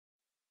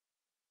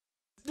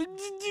And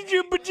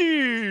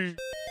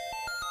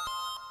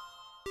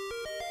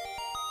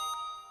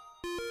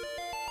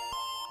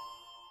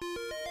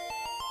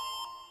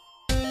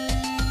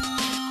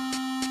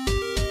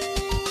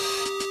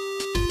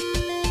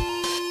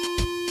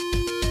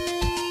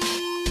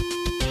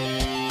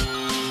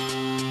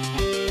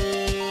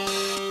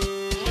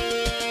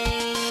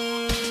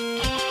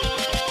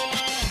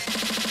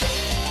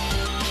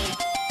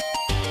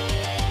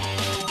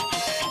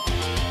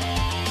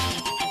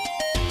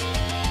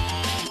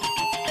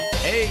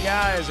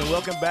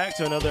welcome back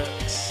to another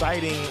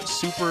exciting,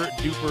 super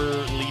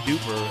duper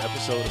duper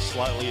episode of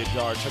Slightly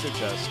Ajar Treasure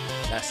Chest.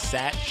 That's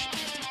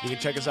SATCh. You can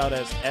check us out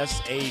at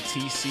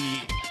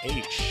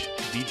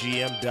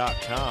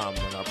SATChVGM.com,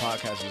 and our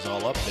podcast is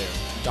all up there.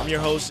 I'm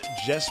your host,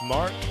 Jess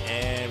Mark,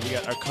 and we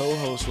got our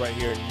co-host right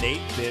here,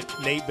 Nate Bit.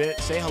 Nate Bit,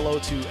 say hello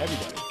to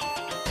everybody.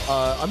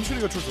 I'm just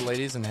going to go towards the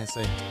ladies and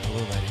say hello,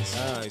 ladies.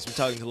 He's been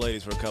talking to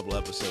ladies for a couple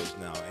episodes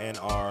now, and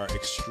our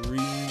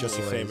extremely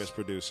famous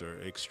producer,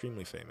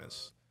 extremely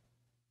famous,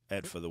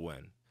 Ed for the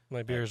win.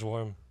 My beer's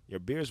warm. Your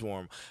beer's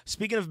warm.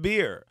 Speaking of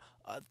beer,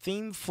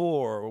 theme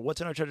for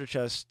what's in our treasure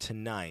chest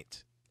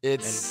tonight?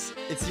 It's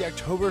the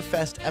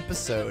Oktoberfest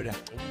episode.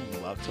 Ooh,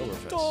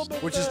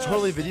 Oktoberfest. Which is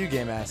totally video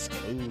game-esque.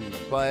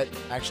 But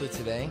actually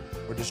today,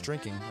 we're just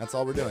drinking. That's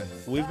all we're doing.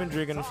 We've been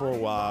drinking for a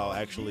while,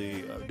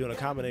 actually, doing a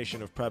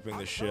combination of prepping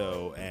the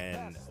show,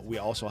 and we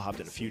also hopped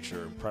in the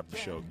future and prepped the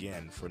show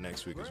again for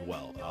next week as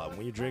well.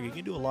 When you drink, you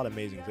can do a lot of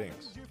amazing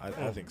things. I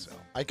think so.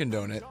 I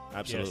condone it.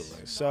 Absolutely.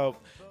 Yes. So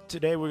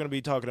today we're going to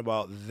be talking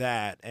about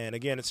that, and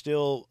again, it's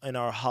still in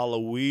our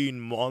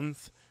Halloween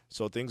month.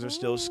 So things are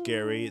still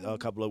scary. We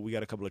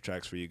got a couple of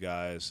tracks for you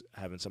guys,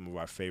 having some of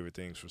our favorite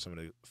things from some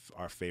of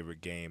our favorite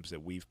games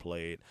that we've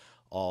played,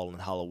 all in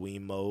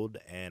Halloween mode,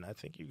 and I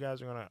think you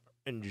guys are gonna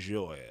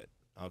enjoy it.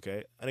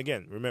 Okay, and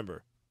again,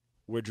 remember,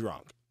 we're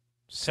drunk.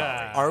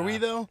 Sorry. Are we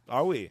though?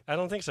 Are we? I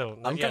don't think so.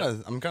 I'm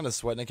kind of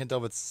sweating. I can't tell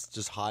if it's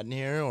just hot in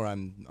here or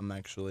I'm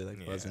actually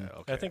like buzzing. Yeah,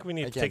 okay. I think we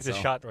need to take this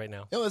shot right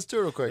now. Yeah, let's do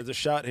it real quick. There's a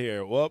shot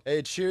here. Whoop.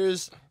 Hey,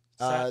 cheers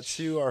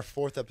to our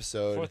fourth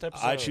episode.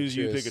 I choose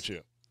you, Cheers.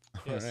 Pikachu.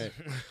 Yes.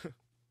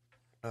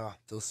 All right.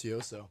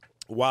 Delicioso.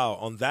 Wow.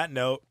 On that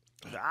note,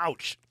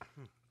 ouch.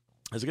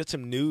 Let's get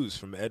some news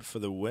from Ed for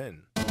the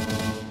win.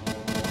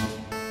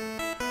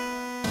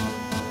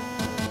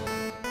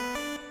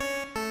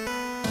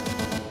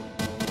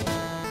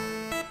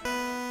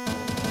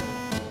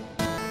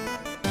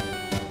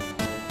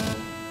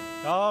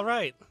 All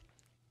right.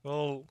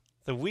 Well,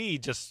 the Wii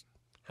just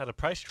had a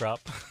price drop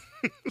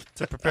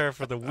to prepare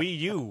for the Wii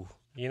U.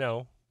 You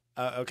know,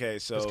 Okay,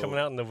 so it's coming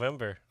out in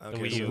November. Okay,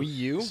 the Wii U. Wii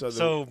U?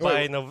 So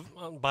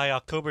by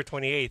October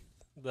 28th,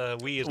 the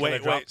Wii is going to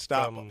drop. Wait,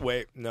 stop. From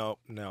Wait, no.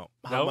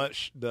 How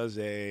much does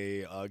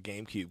a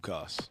GameCube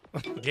cost?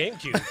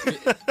 GameCube.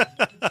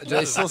 Do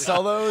they still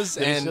sell those?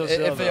 And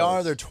if they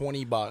are, they're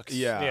 $20.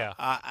 Yeah.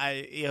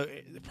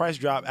 The price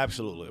drop,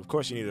 absolutely. Of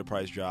course, you need a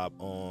price drop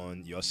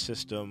on your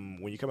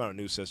system. When you come out with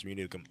a new system, you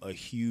need a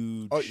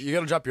huge. Oh, you got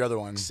to drop your other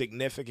one.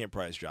 Significant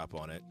price drop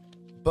on it.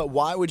 But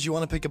why would you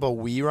want to pick up a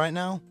Wii right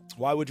now?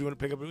 Why would you want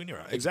to pick up a Wii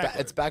right?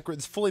 Exactly. It's backwards.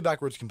 It's fully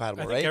backwards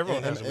compatible, I right? think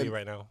everyone has a Wii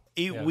right now.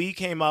 We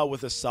came out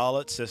with a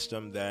solid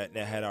system that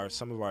had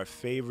some of our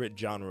favorite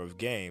genre of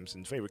games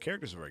and favorite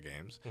characters of our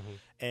games,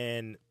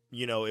 and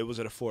it was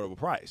at an affordable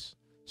price.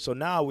 So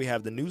now we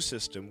have the new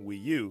system,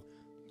 Wii U,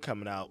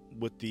 coming out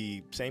with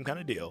the same kind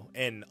of deal,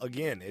 and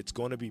again, it's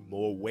going to be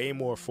way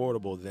more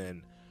affordable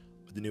than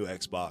the new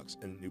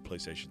Xbox and the new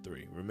PlayStation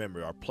 3.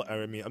 Remember,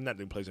 I'm not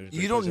doing PlayStation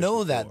 3. You don't know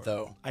 4. that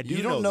though. I do.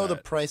 You don't know the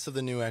that. price of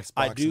the new Xbox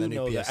I do and the new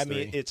know PS3. that. I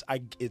mean,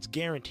 it's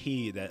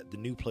guaranteed that the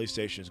new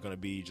PlayStation is going to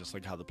be just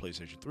like how the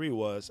PlayStation 3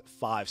 was,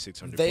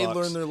 $500-$600. They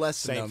learned their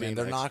lesson, Same though, thing man.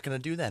 They're not going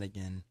to do that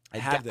again.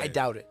 I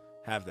doubt it.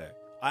 Have they?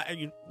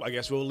 I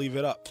guess we'll leave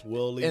it up.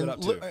 We'll leave it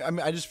up too. I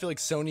mean, I just feel like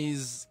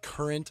Sony's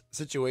current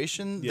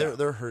situation,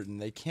 they're hurting.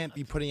 They can't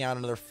be putting out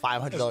another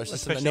 $500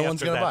 system that no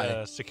one's going to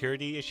buy.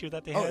 Security issue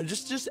that they Oh, had.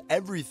 just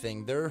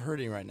everything. They're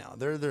hurting right now.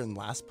 They're in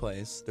last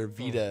place. Their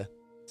Vita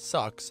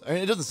sucks. I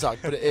mean, it doesn't suck,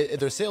 but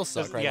their sales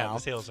suck right now. Yeah,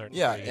 the sales aren't.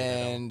 Yeah, great,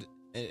 and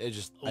it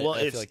just. Well,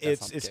 I feel like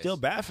that's not the it's case. still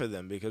bad for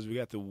them because we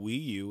got the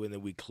Wii U and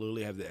then we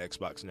clearly have the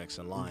Xbox next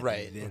in line.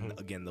 Right. And then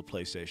again the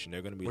PlayStation.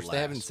 They're going to be Which last.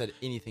 they haven't said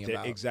anything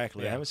about.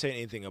 Exactly. Yeah. They haven't said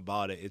anything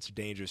about it. It's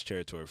dangerous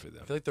territory for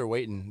them. I feel like they're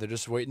waiting. They're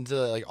just waiting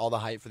to like all the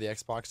hype for the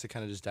Xbox to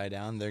kind of just die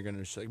down. They're gonna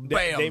just like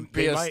bam,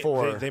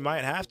 PS4. They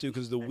might have to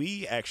because the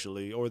Wii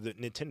actually, or the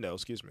Nintendo,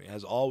 excuse me,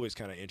 has always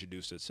kind of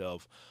introduced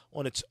itself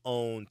on its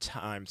own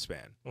time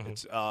span.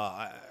 It's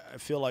I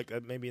feel like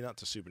maybe not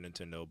the Super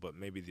Nintendo, but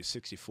maybe the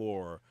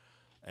 64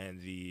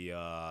 and the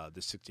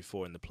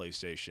 64 and the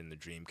PlayStation, the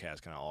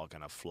Dreamcast all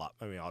kind of flopped.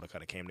 I mean, all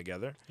kind of came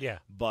together. Yeah.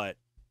 But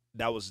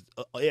that was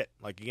it.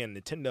 Like again,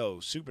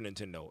 Nintendo, Super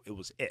Nintendo, it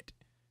was it.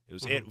 It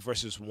was it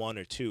versus 1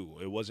 or 2.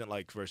 It wasn't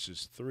like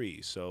versus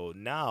 3. So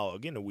now,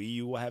 again, the Wii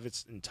U will have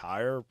its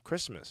entire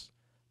Christmas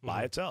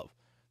by itself.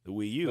 The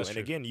Wii U. That's and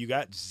true. again, you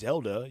got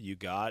Zelda, you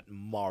got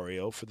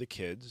Mario for the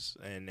kids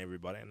and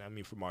everybody, and I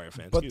mean for Mario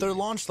fans. But their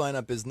launch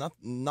lineup is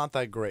not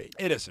that great.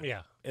 It isn't.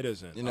 Yeah. it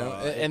isn't. You know,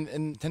 and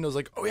Nintendo's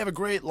like, oh, we have a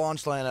great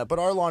launch lineup, but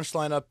our launch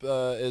lineup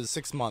is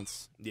 6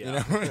 months. Yeah, you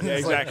know? yeah,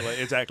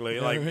 exactly.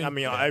 You know what Like, I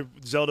mean? I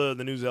mean,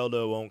 the new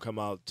Zelda won't come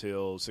out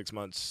till 6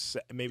 months,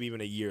 maybe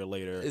even a year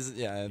later.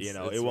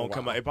 It won't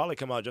come out. It probably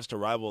come out just to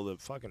rival the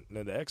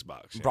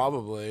Xbox.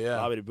 Probably, yeah.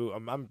 Probably to boot.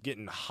 I'm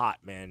getting hot,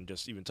 man,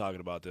 just even talking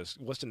about this.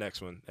 What's the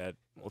next one?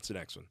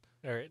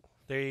 All right.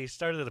 They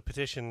started a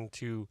petition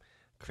to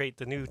create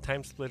the new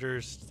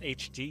Timesplitters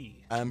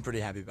HD. I'm pretty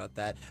happy about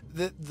that.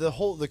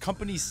 The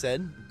company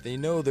said they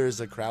know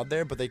there's a crowd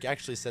there, but they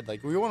actually said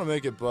like, we want to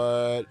make it,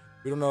 but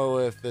we don't know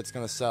if it's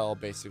gonna sell.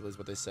 Basically, is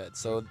what they said.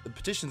 So the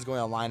petition's going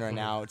online right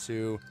now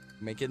to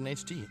make it in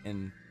HD,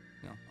 and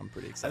I'm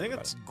pretty excited. I think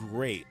that's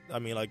great. I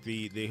mean, like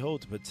the whole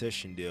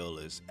petition deal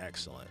is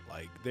excellent.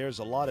 Like, there's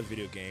a lot of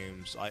video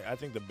games. I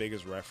think the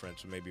biggest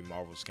reference was maybe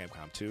Marvel's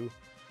Capcom 2.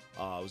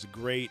 It was a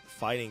great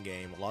fighting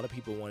game. A lot of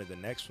people wanted the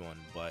next one,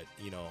 but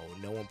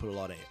no one put a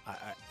lot of.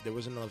 There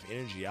wasn't enough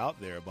energy out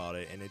there about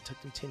it, and it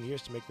took them 10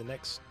 years to make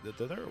the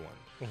third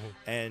one.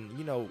 And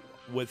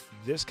with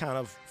this kind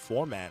of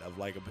format of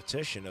like a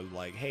petition of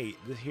like, hey,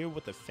 hear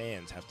what the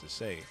fans have to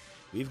say.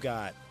 We've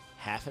got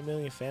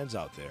 500,000 fans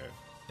out there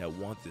that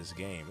want this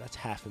game. That's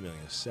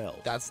 500,000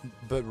 sales.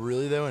 But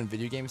really though, in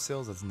video game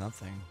sales, that's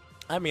nothing.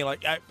 I mean,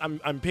 like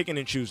I'm picking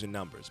and choosing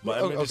numbers,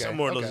 but I'm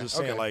more or less just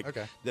saying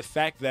the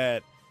fact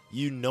that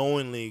you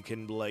knowingly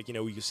can be like,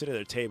 we can sit at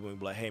a table and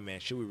be like, hey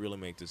man, should we really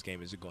make this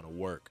game? Is it going to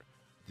work?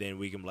 Then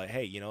we can be like,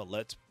 hey,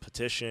 let's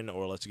petition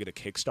or let's get a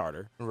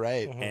Kickstarter,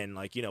 right? And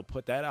like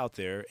put that out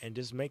there and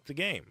just make the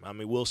game. I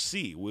mean, we'll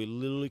see. We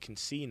literally can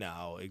see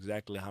now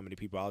exactly how many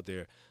people out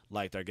there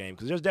liked our game,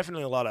 because there's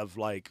definitely a lot of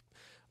like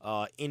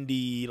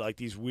indie, like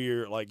these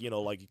weird, like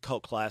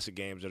cult classic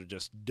games that are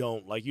just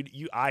don't like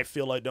I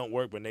feel like don't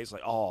work, but Nate's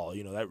like, oh,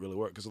 that really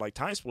worked, because like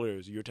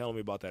Timesplitters, you were telling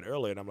me about that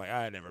earlier, and I'm like,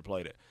 I never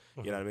played it.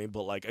 You know what I mean?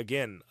 But like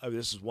again,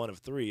 this is one of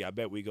three. I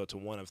bet we go to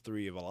one of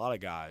three of a lot of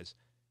guys,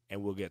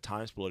 and we'll get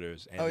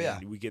Timesplitters, and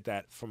then we get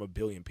that from 1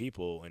 billion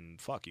people, and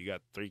fuck, you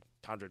got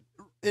 300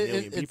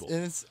 million people.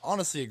 It's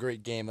honestly a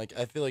great game. Like,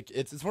 I feel like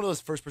it's one of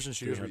those first person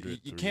shooters where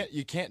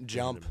you can't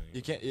jump,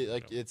 you can't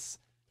it's.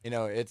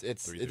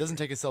 It doesn't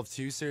take itself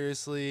too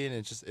seriously, and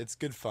it's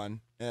good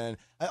fun. And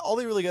all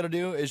they really got to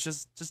do is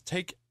just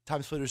take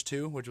Timesplitters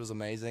 2, which was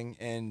amazing,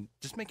 and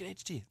just make it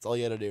HD. That's all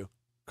you got to do.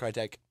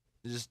 Crytek,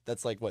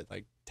 that's like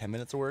 10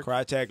 minutes of work.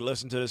 Crytek,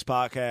 listen to this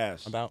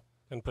podcast about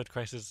and put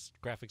Crysis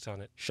graphics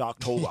on it.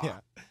 Shocktober.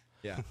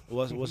 yeah.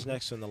 What's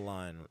next on the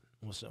line?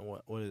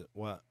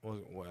 What?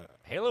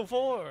 Halo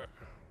 4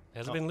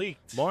 has been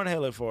leaked. More on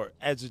Halo 4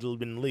 has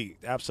been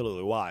leaked.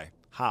 Absolutely. Why?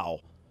 How?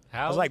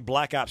 It's like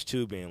Black Ops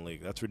 2 being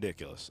leaked. That's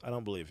ridiculous. I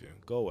don't believe you.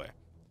 Go away.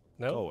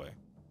 No. Go away.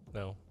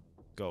 No.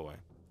 Go away.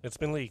 It's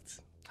been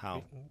leaked.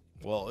 How?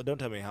 Well, don't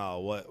tell me how.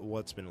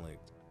 What's been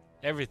leaked?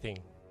 Everything.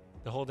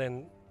 The whole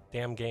damn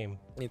game.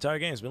 The entire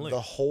game's been leaked. The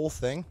whole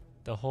thing?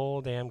 The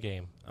whole damn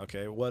game.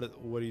 Okay. What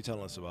are you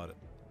telling us about it?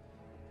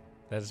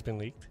 That has been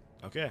leaked.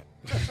 Okay.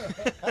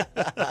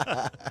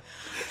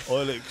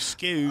 Well,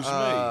 excuse me.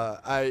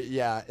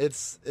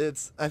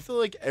 It's. I feel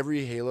like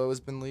every Halo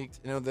has been leaked.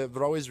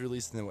 They're always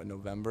released in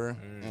November.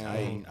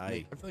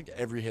 I feel like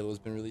every Halo has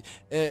been released.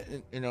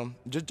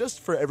 Just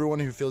for everyone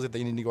who feels like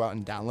they need to go out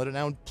and download it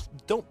now,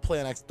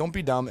 don't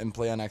be dumb and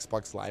play on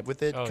Xbox Live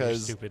with it,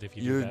 because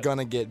you're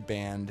gonna get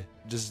banned.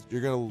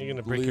 You're gonna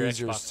lose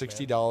your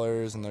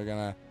 $60, and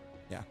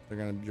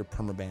you're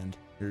perma-banned.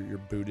 You're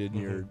booted.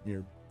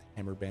 You're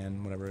hammer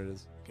banned, whatever it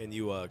is. Can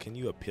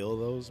you appeal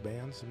those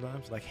bans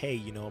sometimes? Like,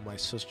 hey, my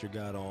sister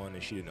got on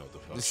and she didn't know what the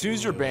fuck. As soon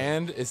as you're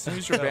banned,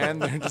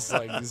 they're just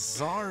like,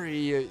 sorry,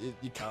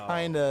 you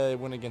kind of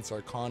went against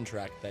our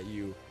contract that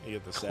you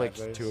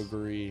clicked to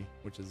agree,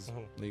 which is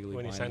legally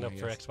when you binding, sign up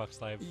for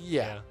Xbox Live.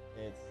 Yeah.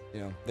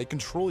 They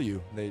as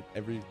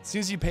soon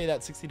as you pay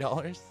that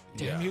 $60.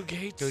 Damn you,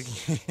 Gates.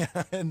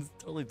 It's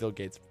totally Bill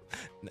Gates.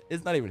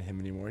 It's not even him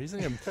anymore. He's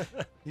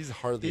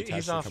hardly attached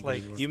he's to the off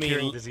company like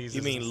anymore.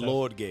 You mean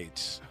Lord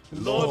Gates?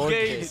 Lord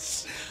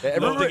Gates.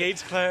 Everywhere, the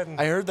Gates clan.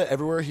 I heard that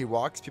everywhere he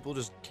walks, people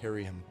just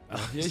carry him.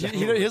 He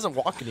doesn't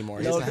walk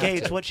anymore. Lord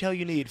Gates, what shall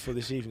you need for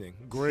this evening?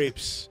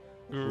 Grapes.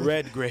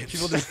 Red grapes.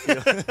 People just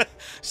feel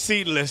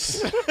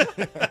seedless.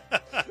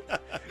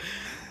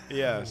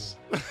 Yes.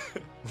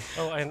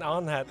 Oh, and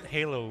on that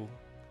Halo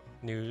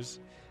news,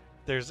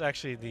 there's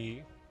actually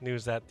the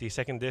news that the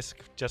second disc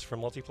just for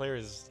multiplayer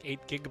is 8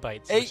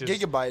 gigabytes. 8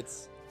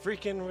 gigabytes.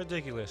 Freaking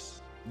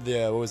ridiculous.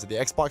 What was it? The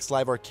Xbox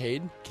Live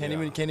Arcade can't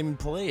even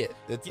play it.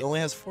 It only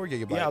has 4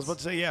 gigabytes. Yeah, I was about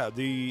to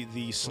say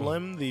the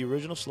slim, the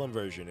original slim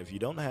version. If you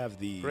don't have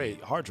the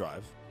hard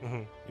drive,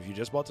 if you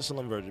just bought the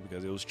slim version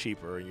because it was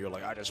cheaper, and you're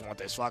like, I just want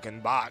this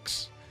fucking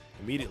box,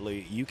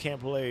 immediately you can't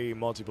play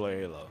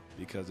multiplayer Halo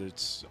because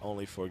it's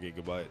only 4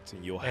 gigabytes,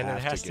 and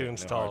it has to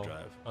install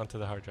onto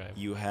the hard drive.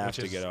 You have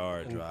to get a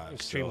hard drive.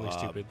 Extremely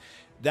stupid.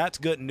 that's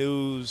good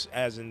news.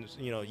 As in,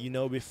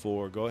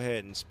 before. Go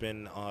ahead and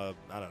spend. I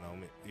don't know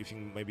if you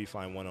can maybe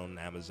find one on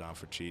Amazon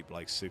for cheap,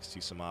 like 60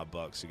 some odd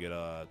bucks to get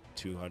a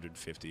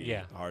 250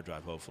 hard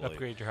drive. Hopefully,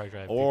 upgrade your hard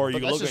drive. Or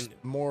but you that's look just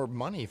more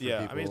money for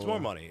people. I mean, it's more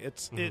money.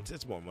 It's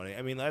more money.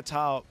 I mean, that's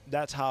how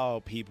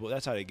people.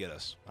 That's how they get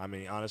us. I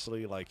mean,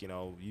 honestly, like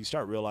you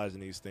start realizing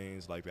these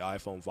things, like the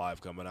iPhone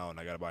 5 coming out, and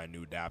I got to buy a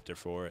new adapter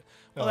for it.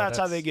 Well, that's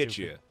how they get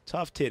you.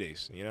 Tough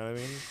titties. You know what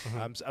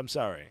I mean? I'm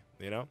sorry.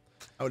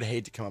 I would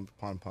hate to come up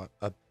upon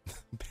a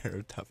pair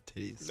of tough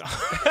titties.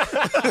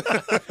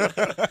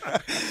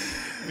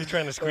 You're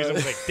trying to squeeze them,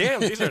 like, damn,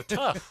 these are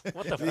tough.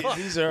 What the fuck?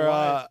 These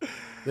are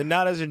they're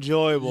not as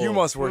enjoyable. You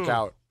must work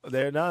out.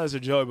 They're not as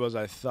enjoyable as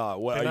I thought.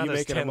 What They're are you not as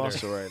making tender. a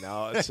muscle right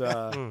now? It's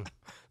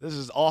this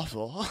is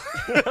awful.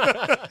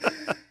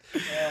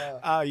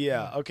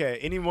 Yeah. Okay.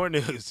 Any more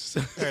news?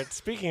 All right.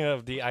 Speaking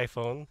of the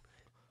iPhone,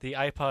 the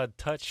iPod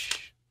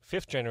Touch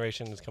 5th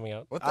generation is coming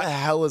out. What the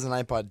hell is an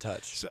iPod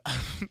Touch?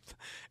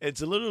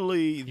 It's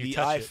literally the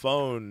touch it.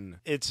 iPhone.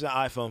 It's an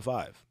iPhone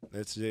 5.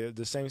 It's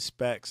the same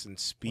specs and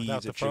speeds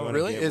Without the that you're phone. going to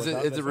Really? get Is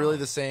without it the really phone.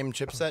 the same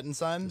chipset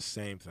inside? The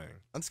same thing.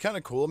 That's kind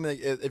of cool. I mean, like,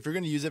 if you're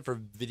going to use it for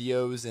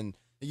videos, and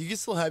you can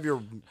still have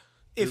your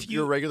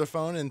regular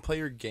phone and play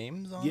your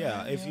games on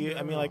Yeah. it.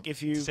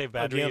 If you Save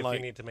battery again, if you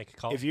need to make a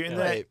call. if you're in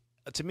Right.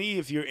 that, to me,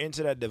 if you're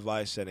into that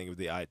device setting of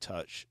the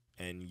iTouch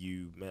and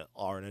you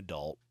are an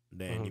adult,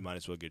 then you might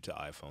as well get to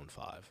iPhone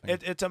 5.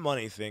 It's a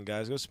money thing,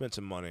 guys. Go spend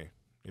some money.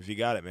 If you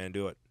got it, man,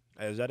 do it.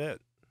 Is that it?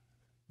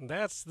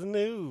 That's the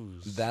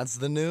news. That's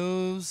the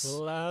news.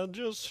 Well, I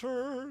just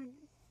heard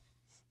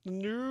the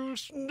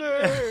news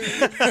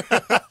today.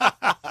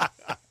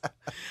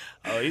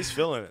 Oh, he's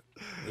feeling it.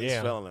 He's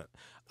Yeah. feeling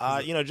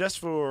it. Just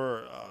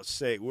for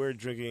sake, we're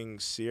drinking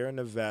Sierra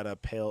Nevada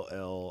Pale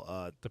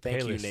Ale. The Thank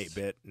you, palest. Nate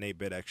Bit. Nate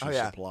Bit actually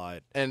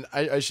supplied. And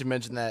I should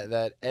mention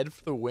that Ed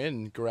for the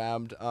win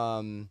grabbed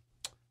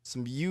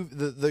some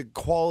the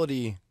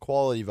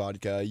quality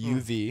vodka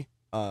UV,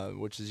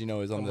 which is is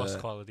on Almost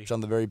quality. it's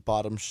on the very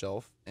bottom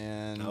shelf.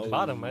 And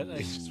Bottom.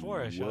 I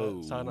swore I saw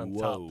it on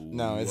top.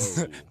 no,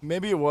 it's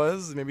maybe it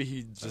was. Maybe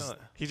he just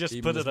He just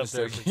he put was it up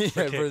there mistaken.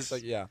 for yeah,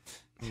 kicks. yeah.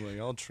 I'm like,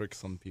 I'll trick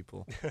some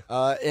people.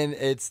 And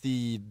it's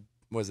the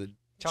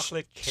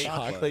Chocolate cake,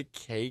 chocolate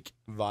cake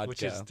vodka,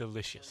 which is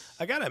delicious.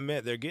 I gotta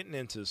admit, they're getting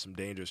into some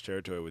dangerous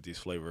territory with these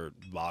flavored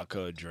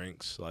vodka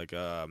drinks. Like,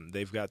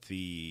 they've got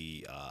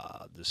the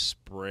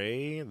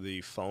spray, the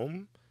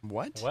foam.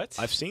 What?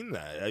 I've seen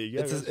that.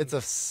 It's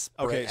a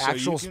spray, so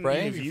actual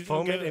spray. if You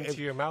foam it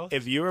into your mouth.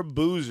 If you're a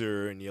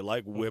boozer and you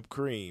like whipped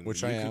cream,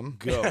 Which you I could am.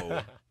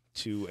 go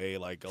to a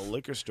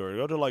liquor store.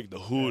 Go to the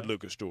hood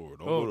liquor store.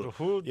 Don't go to, the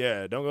hood?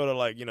 Yeah, don't go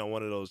to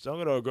one of those. Don't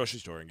go to a grocery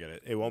store and get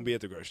it. It won't be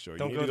at the grocery store.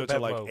 Don't you need go to go to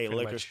to Bevmo, a pretty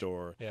liquor much.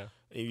 store. Yeah.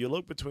 And you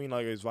look between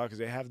these vodkas.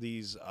 They have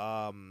these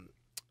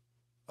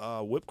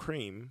whipped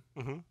cream,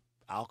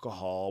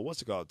 alcohol.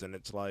 What's it called? And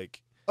it's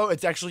like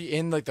It's actually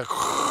in the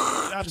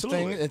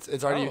Absolutely. thing.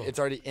 It's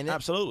already in it.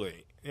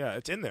 absolutely, yeah,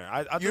 it's in there.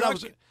 I thought You're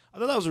that not I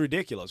thought that was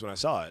ridiculous when I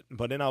saw it,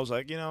 but then I was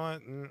like, you know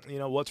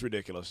what? What's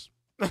ridiculous?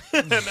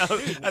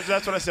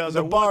 That's what I said. I was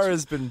The like, bar what's-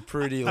 has been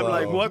pretty I'm low.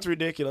 like, what's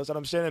ridiculous? And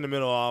I'm standing in the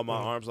middle, all my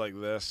arms like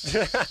this.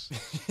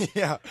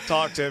 Yeah,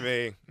 Talk to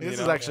me. this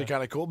is actually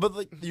kind of cool.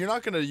 But you're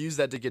not gonna use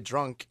that to get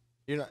drunk.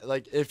 You're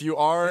not if you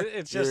are, It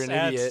you're just an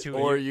adds idiot, to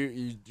or it.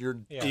 you're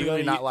Yeah. clearly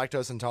You- not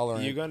lactose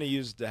intolerant. You're gonna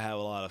use it to have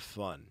a lot of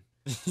fun.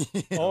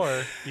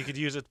 Or you could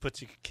use it to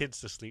put your kids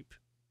to sleep.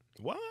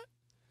 What?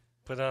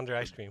 Put it on their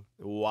ice cream.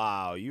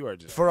 Wow, you are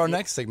just For our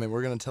next segment,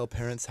 we're going to tell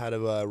parents how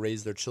to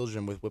raise their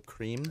children with whipped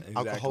cream, Exactly.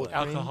 alcoholic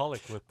cream.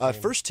 Alcoholic whipped cream.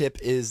 First tip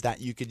is that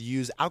you could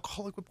use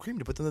alcoholic whipped cream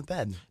to put them to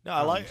bed. No,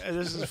 I like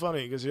this is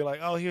funny because you're like,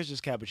 oh, here's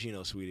just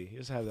cappuccino, sweetie.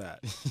 Just have that.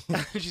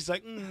 She's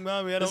like,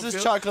 mommy, I don't. This is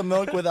feel chocolate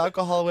milk with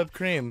alcohol whipped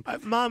cream.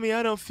 Mommy,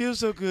 I don't feel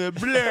so good.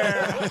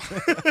 Blah.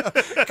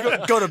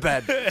 Go to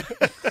bed.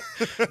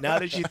 Now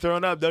that you're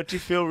thrown up, don't you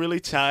feel really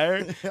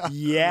tired?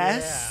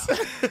 Yes.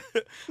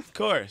 Of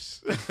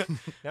course.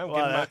 Now I'm Wow,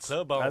 getting my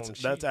club on.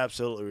 that's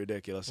absolutely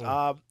ridiculous.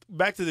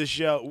 Back to the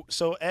show.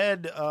 So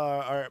Ed,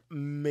 our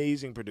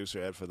amazing producer,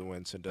 Ed for the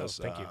win, sent us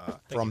thank you.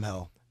 From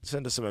hell.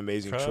 sent us some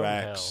amazing From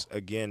tracks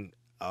again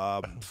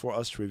for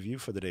us to review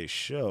for today's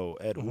show.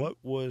 Ed, what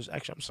was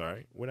actually? I'm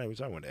sorry, we're not even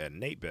talking about Ed.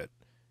 Nate Bit,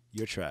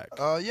 your track.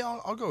 Yeah,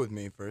 I'll go with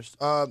me first.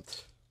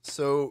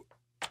 So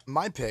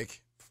my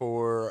pick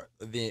for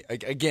the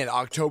again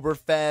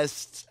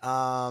Oktoberfest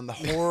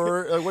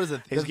horror. What is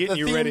it? He's The getting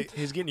you theme? ready.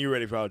 He's getting you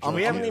ready for our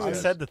We haven't tracks. even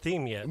said the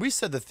theme yet. We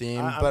said the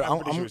theme, I'm but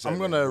pretty sure we said I'm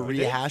that. gonna We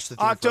did? rehash the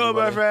theme. for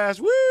everybody. Oktoberfest.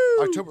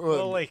 Woo! October.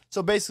 Well, like-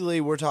 so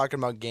basically, we're talking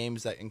about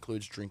games that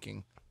includes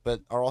drinking,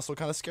 but are also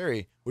kind of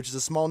scary, which is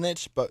a small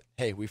niche. But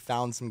hey, we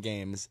found some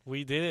games.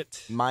 We did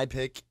it. My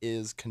pick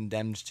is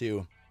Condemned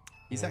 2.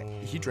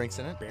 He drinks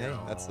in it. Hey,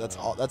 that's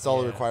all. That's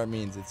all the requirement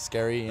means. It's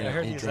scary and I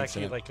heard he he's drinks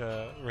in actually it. like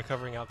a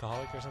recovering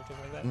alcoholic or something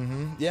like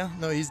that. Yeah,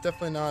 no, he's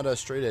definitely not a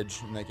straight edge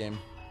in that game.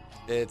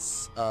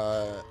 It's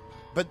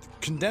but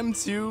Condemned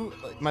 2,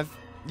 like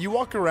you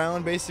walk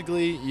around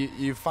basically.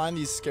 You find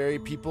these scary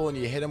people and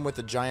you hit them with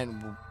a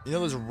giant. You know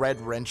those red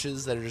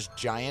wrenches that are just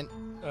giant.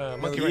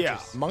 Monkey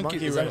wrenches.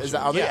 Monkey wrenches.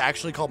 Are they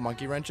actually called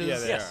monkey wrenches? Yeah,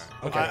 they are.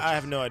 Okay. I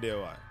have no idea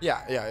why.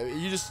 Yeah.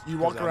 You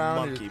walk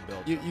around.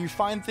 You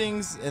find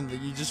things and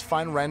you just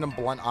find random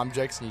blunt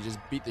objects and you just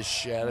beat the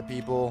shit out of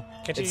people.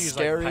 Can't you use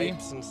scary. like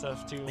pipes and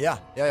stuff too? Yeah.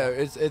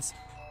 It's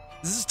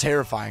this is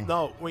terrifying.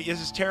 No, wait,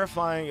 this is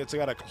terrifying. It's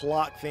got a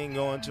clock thing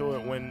going to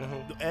it. When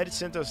Ed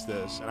sent us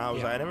this, and I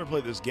was like, I never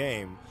played this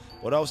game.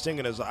 What I was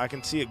thinking is I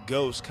can see a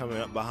ghost coming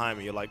up behind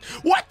me. You're like,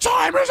 what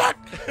time is it?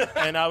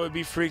 And I would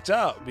be freaked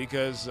out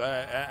because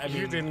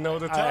you didn't know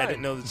the time. I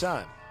didn't know the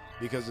time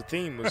because the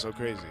theme was so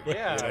crazy.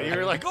 Yeah, you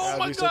were like, oh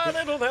my God,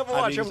 I don't have a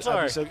watch. I'm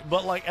sorry.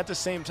 But like at the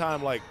same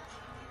time, like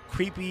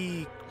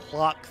creepy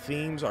clock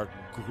themes are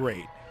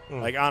great.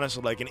 Like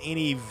honestly, like in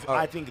any,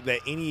 I think that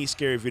any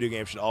scary video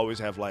game should always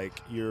have like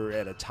you're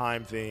at a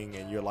time thing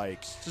and you're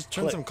like just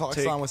turn some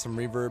clocks on with some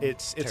reverb.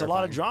 It's a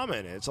lot of drama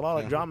in it. It's a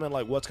lot of drama in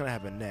like what's gonna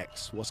happen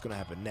next, what's gonna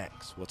happen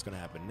next, what's gonna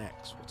happen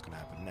next, what's gonna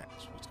happen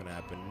next, what's gonna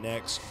happen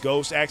next.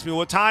 Ghost asks me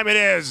what time it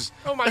is.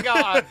 Oh my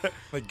God!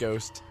 Like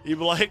Ghost. You'd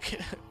be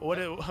like, what?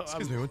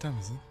 Excuse me, what time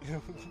is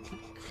it?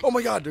 Oh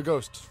my God, the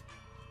Ghost.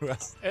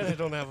 And I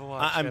don't have a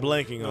watch. I'm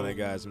blanking on it,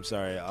 guys. I'm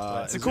sorry.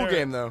 It's a cool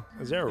game, though.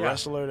 Is there a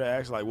wrestler that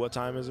asks like, "What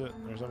time is it?"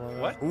 or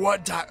something like that?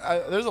 What time?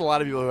 There's a lot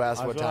of people who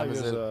ask, "What time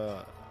is it?"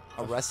 A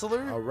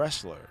wrestler? A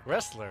wrestler.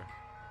 Wrestler.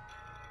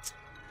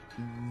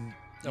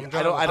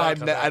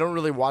 I don't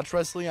really watch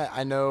wrestling.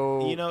 I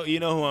know. You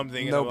know who I'm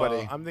thinking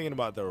Nobody. about? I'm thinking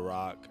about The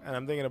Rock, and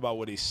I'm thinking about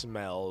what he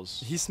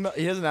smells. He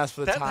doesn't ask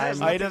for the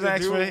time. He doesn't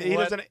ask for. He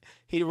doesn't.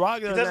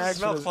 Rock doesn't ask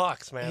smell for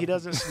clocks, man. He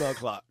doesn't smell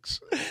clocks.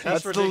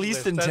 That's the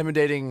least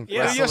intimidating You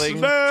wrestling.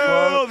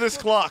 smell this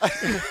clock.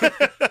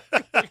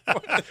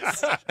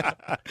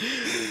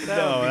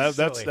 No,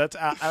 that's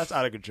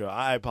out of control.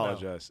 I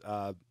apologize.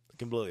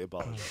 Completely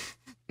apologize.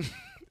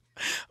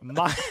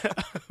 My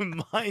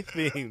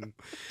theme,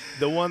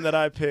 the one that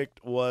I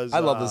picked was I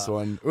love this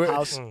one.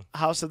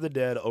 House of the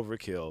Dead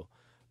Overkill,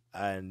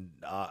 and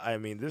I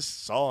mean this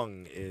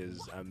song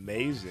is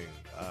amazing.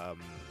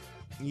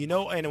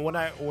 And when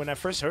I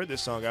first heard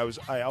this song,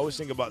 I always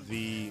think about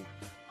the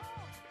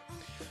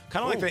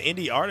kind of like the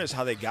indie artists,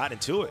 how they got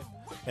into it,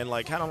 and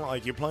like kind of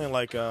like you're playing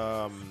like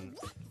I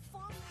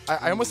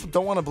almost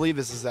don't want to believe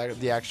this is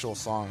the actual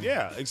song.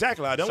 Yeah,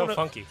 exactly. I don't so wanna,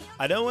 funky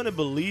I don't want to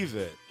believe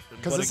it.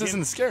 Because this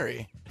isn't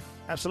scary.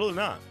 Absolutely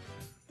not.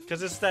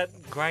 Because it's that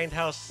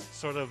grindhouse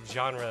sort of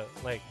genre.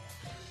 Like,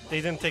 they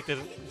didn't take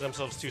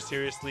themselves too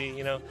seriously.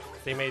 You know,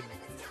 they made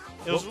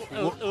it was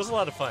a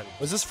lot of fun.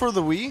 Was this for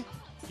the Wii?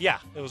 Yeah,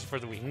 it was for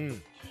the Wii.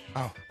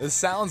 Oh, it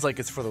sounds like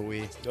it's for the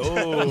Wii.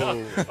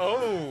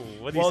 Oh,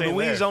 what do you say? Well, the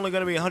Wii's only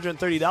going to be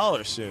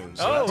 $130 soon.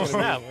 So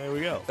snap! There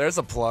we go. There's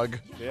a plug.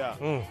 Yeah.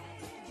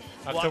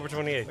 October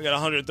 28th. I got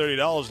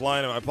 $130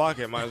 lying in my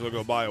pocket. Might as well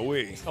go buy a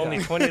Wii. Only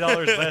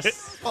 $20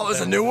 less. Oh,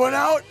 there's a new one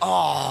out?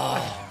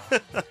 Oh.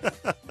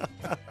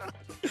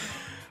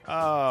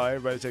 Oh,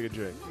 everybody take a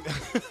drink.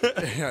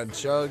 Yeah,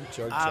 chug.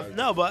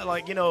 No, but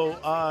like,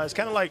 it's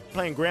kind of like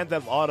playing Grand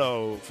Theft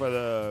Auto for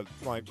the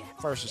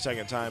first or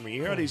second time. And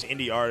you hear these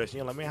indie artists, and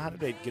you're like, man, how did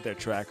they get their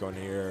track on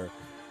here?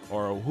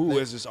 Or who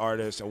is this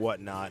artist and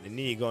whatnot? And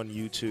then you go on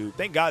YouTube.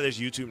 Thank God there's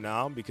YouTube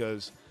now,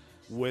 because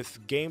with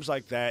games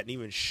like that and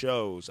even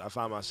shows, I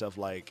find myself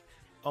like,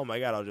 oh my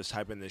God, I'll just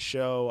type in this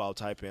show. I'll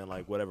type in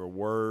like whatever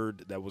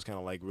word that was kind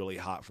of like really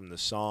hot from the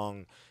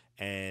song,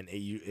 and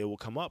it will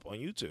come up on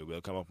YouTube.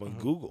 It'll come up on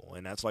Google,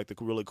 and that's like the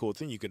really cool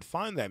thing. You can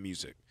find that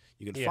music.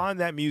 You can find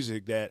that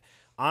music that,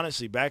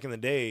 honestly, back in the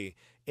day,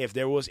 if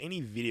there was any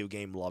video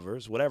game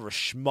lovers, whatever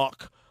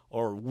schmuck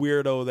or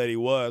weirdo that he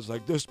was,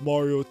 like, this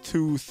Mario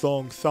 2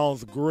 song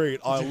sounds great,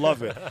 I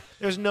love it.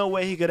 There's no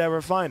way he could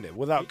ever find it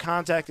without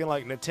contacting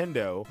like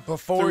Nintendo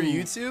before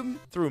YouTube,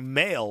 through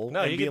mail.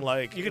 No, and you being could,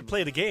 like, you could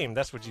play the game.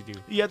 That's what you do.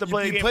 You have to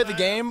play. You play the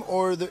game,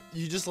 or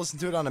you just listen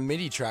to it on a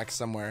MIDI track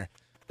somewhere.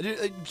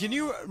 Can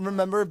you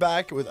remember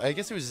back with, I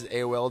guess it was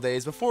AOL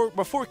days,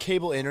 before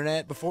cable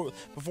internet, before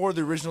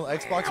the original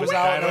Xbox was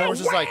out, and everyone was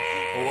just like,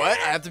 what?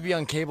 I have to be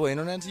on cable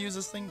internet to use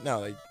this thing?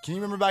 No, like, can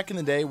you remember back in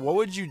the day, what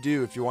would you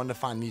do if you wanted to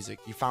find music?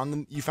 You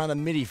found a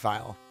MIDI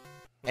file,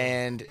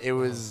 and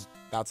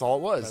that's all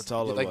it was. That's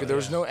all it was. There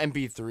was no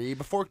MP3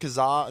 before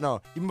Kazaa.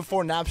 No, even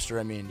before Napster.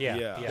 I mean,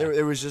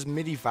 There was just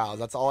MIDI files.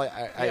 That's all.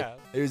 It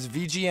was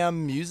VGM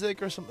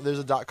Music or something. There's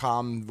a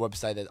 .com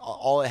website that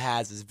all it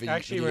has is VGM. I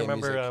actually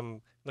remember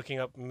looking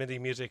up MIDI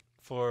music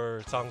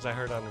for songs I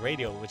heard on the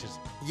radio, which is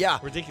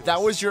ridiculous.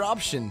 That was your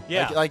option.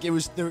 Yeah, like it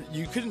was.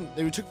 You couldn't.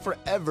 It took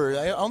forever.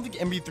 I don't think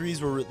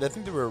MP3s were. I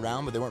think they were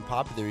around, but they weren't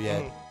popular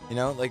yet. You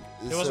know, like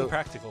it wasn't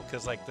practical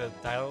because like the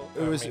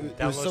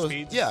download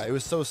speeds. Yeah, it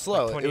was so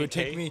slow. Like it would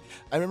take me.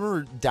 I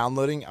remember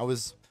downloading. I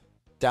was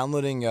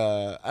downloading.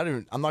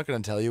 I'm not gonna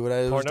tell you what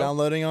I was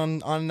downloading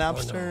on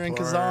Napster and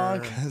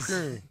Kazaa.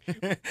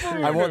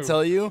 I won't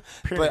tell you.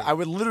 But I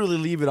would literally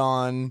leave it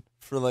on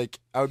for like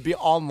I would be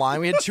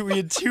online. We had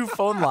two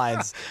phone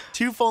lines,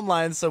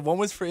 So one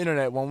was for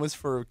internet, one was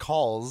for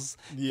calls.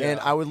 Yeah. And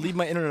I would leave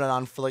my internet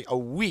on for like a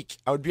week.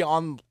 I would be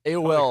on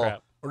AOL or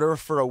whatever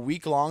for a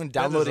week long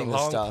downloading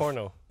this stuff.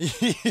 Porno.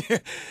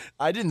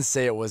 I didn't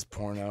say it was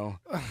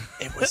porno.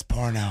 It was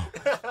porno.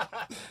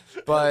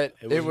 But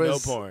it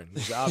was no porn. It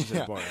was the opposite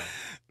of porno.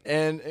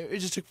 And it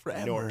just took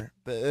forever.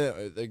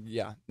 But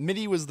yeah,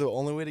 MIDI was the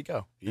only way to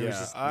go.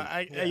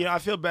 I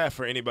feel bad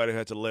for anybody who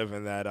had to live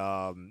in that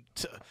all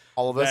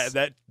of us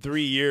that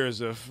 3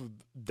 years of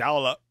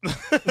dial up.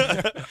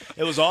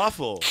 It was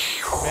awful.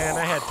 Man,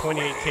 I had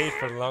 28K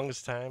for the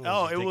longest time.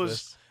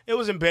 It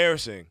was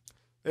embarrassing.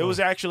 It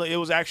was actually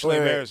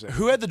embarrassing.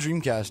 Who had the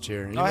Dreamcast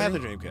here? Anybody? I had the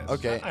Dreamcast.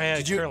 Okay.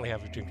 I currently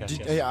have the Dreamcast.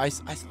 Yes. Yeah, I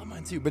saw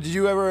mine too. But did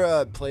you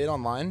ever play it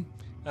online?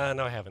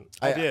 No, I haven't.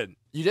 I did.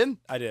 You did?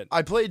 I did.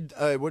 I played. Do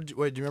you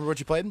remember what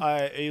you played?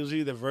 It was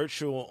either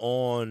Virtual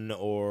On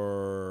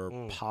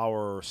or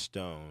Power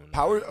Stone.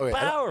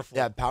 Powerful.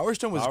 Yeah, Power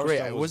Stone was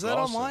great. Stone was that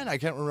awesome. online? I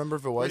can't remember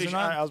if it was or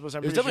not. It was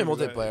definitely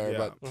multiplayer,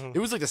 but it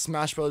was like the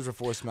Smash Brothers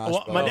before Smash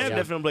Brothers. My dad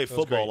definitely played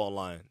football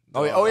online.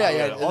 Oh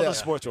yeah. All the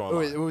sports were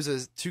online. It was a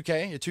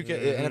 2K,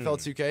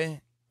 NFL 2K.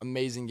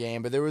 Amazing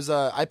game. But there was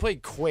I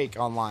played Quake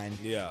online.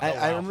 Yeah.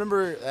 I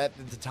remember at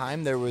the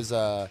time there was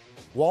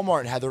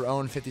Walmart had their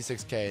own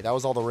 56K. That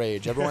was all the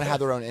rage. Everyone had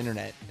their own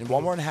internet. And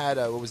Walmart had,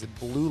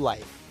 Blue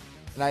Light.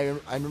 And I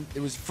remember it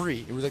was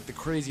free. It was like the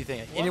crazy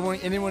thing.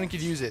 Anyone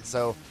could use it.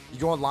 So you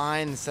go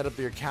online and set up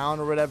your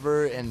account or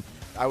whatever. And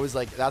I was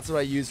like, that's what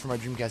I used for my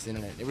Dreamcast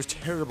internet. It was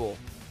terrible.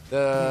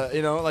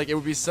 It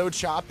would be so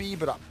choppy,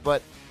 but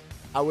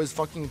I was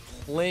fucking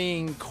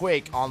playing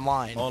Quake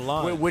online,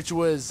 which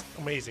was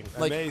amazing.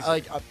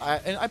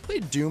 I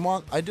played Doom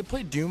I did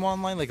play Doom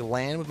online, like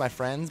LAN with my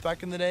friends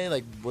back in the day,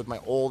 like with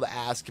my old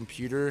ass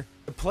computer.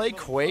 I played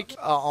Quake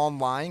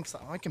online because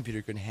my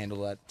computer couldn't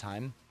handle it at the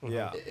time.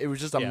 Yeah, it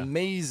was just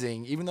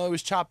amazing. Even though it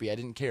was choppy, I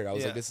didn't care. I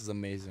was like, this is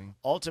amazing.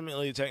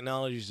 Ultimately,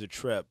 technology is a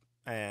trip,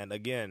 and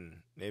again,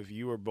 if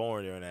you were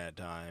born during that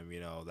time,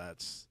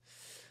 that's.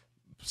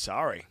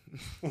 Sorry.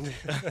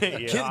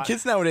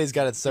 Kids nowadays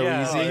got it so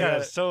easy. Yeah,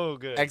 it's so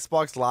good.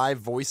 Xbox Live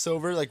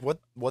voiceover, like what?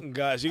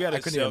 Guys, you got to. I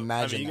couldn't even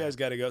imagine. You guys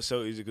got to go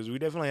so easy because we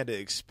definitely had to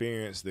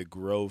experience the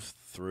growth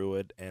through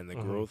it, and the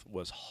growth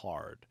was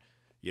hard.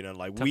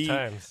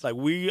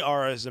 We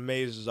are as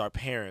amazed as our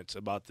parents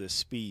about the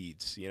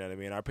speeds. You know what I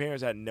mean? Our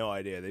parents had no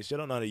idea. They still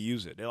don't know how to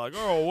use it. They're like,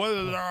 oh, what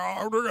is a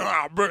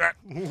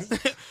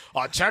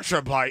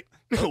tetrabyte?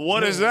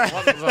 What is that?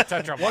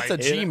 What's a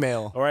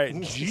Gmail? All right,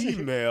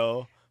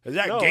 Gmail. Is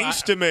that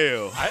gangsta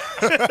mail? I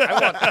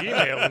want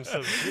Gmail instead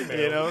of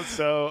Gmail.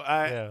 So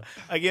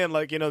again,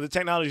 the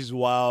technology is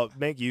wild.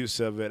 Make use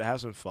of it. Have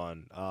some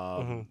fun.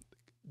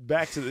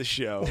 Back to the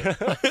show,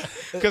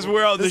 because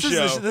we're on the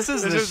show. This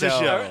is the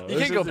show. You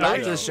can't go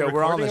back to the show.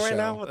 We're on the show right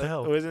now. What the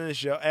hell? We're in the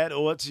show. Ed,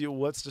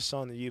 what's the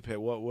song that you picked?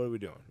 What are we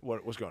doing?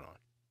 What's going on?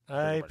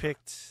 I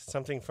picked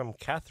something from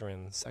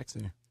Catherine.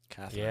 Sexy.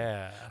 Catherine.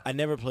 Yeah. I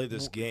never played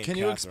this game. Can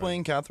you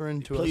explain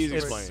Catherine to us? Please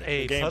explain.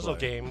 It's a puzzle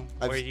game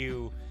where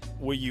you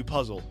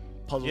puzzle.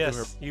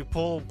 Yes, you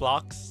pull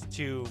blocks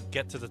to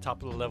get to the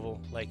top of the level.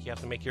 Like, you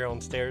have to make your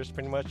own stairs,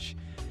 pretty much.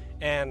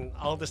 And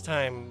all this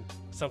time,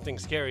 something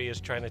scary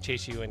is trying to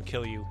chase you and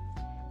kill you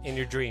in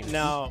your dreams.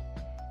 Now,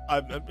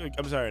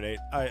 I'm sorry, Nate.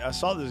 I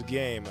saw this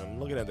game, and I'm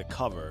looking at the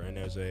cover, and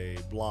there's a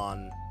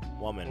blonde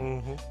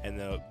woman.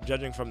 And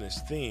judging from this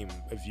theme,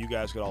 if you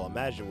guys could all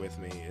imagine with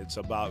me, it's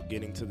about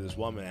getting to this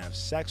woman and have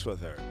sex with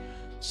her.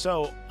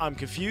 So I'm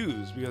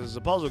confused because it's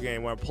a puzzle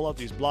game where I pull up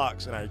these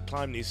blocks and I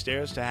climb these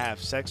stairs to have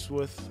sex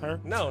with her.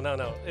 No.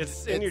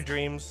 It's in your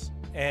dreams,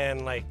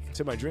 and it's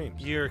in my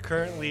dreams. You're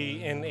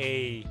currently in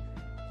a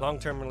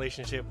long-term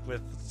relationship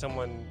with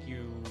someone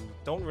you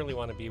don't really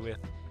want to be with,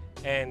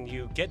 and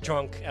you get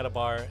drunk at a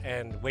bar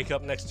and wake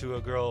up next to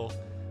a girl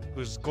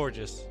who's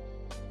gorgeous,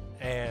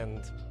 and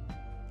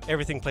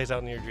everything plays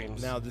out in your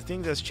dreams. Now, the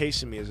thing that's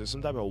chasing me, is there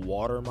some type of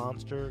water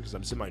monster? Because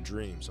I'm in my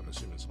dreams, so I'm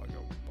assuming it's like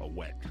a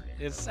wet dream.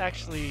 It's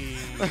actually...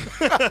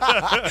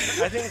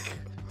 I think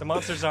the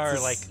monsters are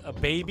like a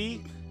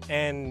baby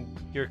and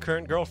your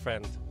current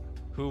girlfriend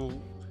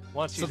who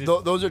wants you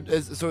to... Those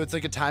are... So it's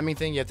like a timing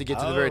thing? You have to get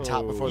to the very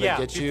top before they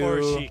get you? Yeah,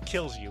 before she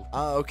kills you.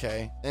 Oh,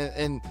 okay.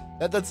 And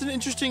that's an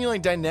interesting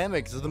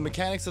dynamic. So the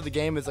mechanics of the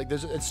game is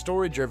it's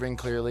story-driven,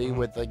 clearly,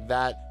 with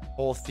that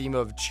whole theme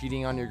of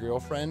cheating on your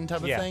girlfriend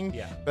type of thing.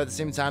 Yeah. But at the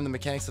same time, the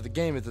mechanics of the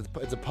game is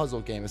it's a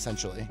puzzle game,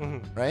 essentially.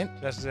 Right?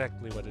 That's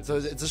exactly what it is. So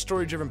it's a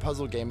story-driven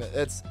puzzle game.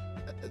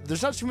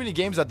 There's not too many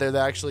games out there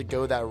that actually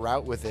go that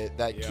route with it,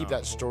 that keep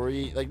that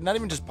story, not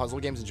even just puzzle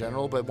games in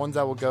general, but ones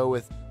that will go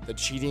with the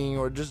cheating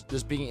or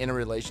just being in a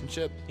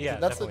relationship.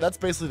 Yeah, so that's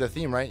basically the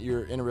theme, right?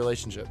 You're in a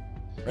relationship.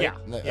 Right?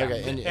 Yeah.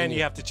 Okay. And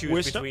you have to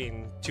choose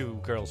between two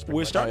girls.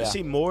 We're starting to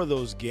see more of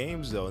those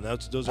games, though, and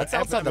those are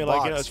outside the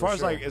box. As far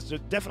as it's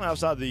definitely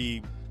outside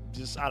the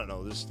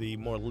the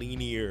more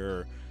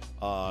linear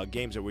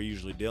games that we're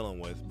usually dealing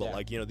with.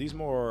 But these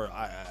more,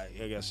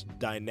 I guess,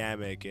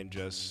 dynamic and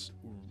just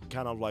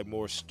kind of like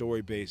more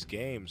story-based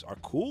games are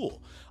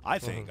cool. I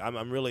think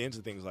I'm really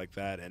into things like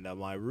that. And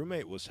my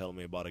roommate was telling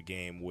me about a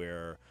game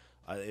where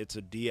it's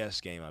a DS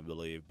game, I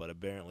believe, but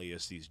apparently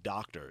it's these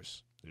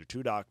doctors. There are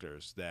two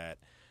doctors that.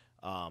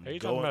 Are you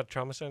talking about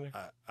Trauma Center?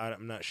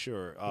 I'm not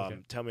sure.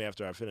 Tell me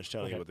after I finish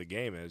telling you what the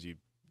game is. You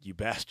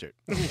bastard.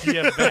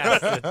 You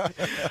bastard.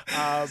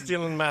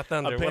 Stealing my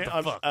thunder. What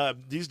the fuck?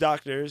 These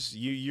doctors,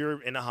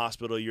 you're in a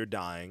hospital, you're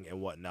dying and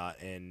whatnot,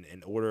 and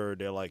in order,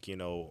 they're like,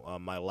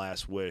 my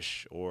last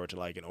wish, or to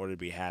like, in order to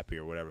be happy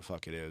or whatever the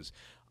fuck it is,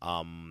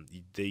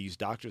 these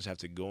doctors have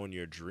to go in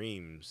your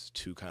dreams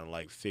to kind of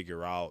like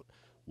figure out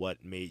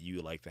what made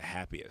you like the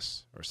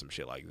happiest or some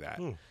shit like that.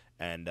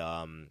 And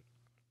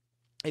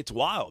it's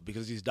wild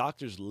because these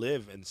doctors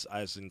live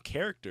as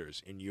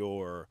characters in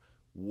your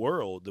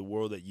world, the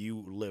world that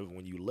you live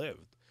when you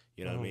lived.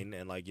 You know what I mean?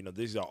 And like,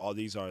 these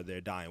are their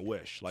dying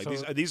wish. Like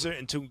these are,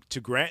 and to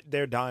grant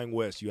their dying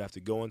wish, you have to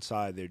go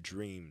inside their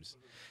dreams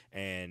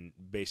and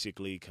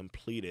basically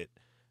complete it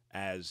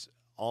as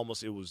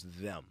almost it was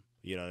them.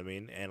 You know what I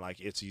mean? And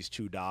like, it's these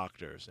two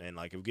doctors, and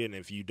like, again,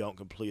 if you don't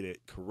complete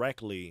it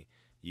correctly,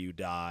 you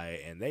die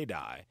and they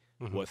die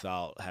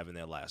without having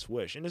their last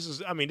wish. And this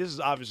is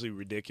obviously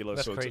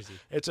ridiculous. That's crazy.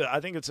 I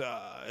think it's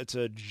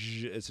a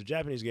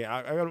Japanese game.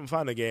 I gotta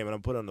find the game and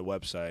I'll put it on the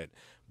website.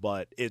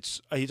 But he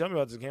told me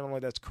about this game. I'm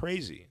like, that's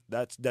crazy.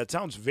 That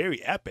sounds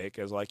very epic.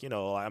 As like,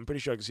 I'm pretty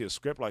sure I can see a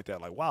script like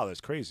that. Like, wow,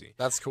 that's crazy.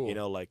 That's cool.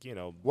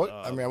 What?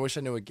 I wish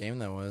I knew what game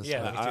that was.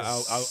 Yeah,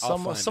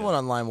 someone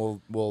online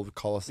will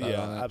call us out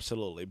on it.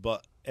 Absolutely.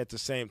 But at the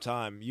same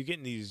time, you're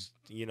getting these,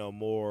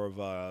 more of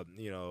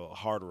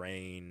Hard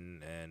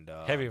Rain and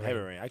Heavy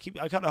Rain. I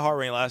caught a Hard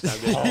Rain last time.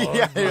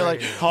 You're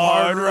like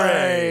Hard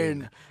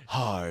Rain.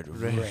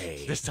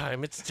 This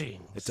time it's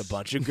teams. It's a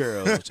bunch of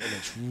girls and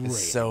it's raining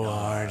so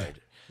hard.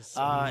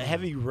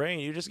 Heavy Rain.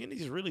 You're just getting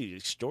these really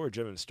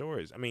story-driven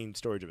stories.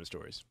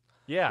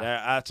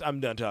 Yeah. I'm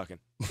done talking.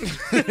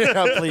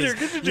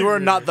 Please, you are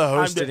not the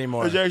host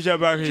anymore. On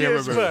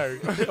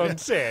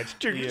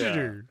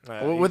SATCh.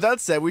 Well, with that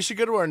said, we should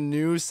go to our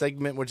new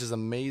segment, which is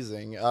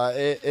amazing.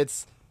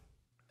 It's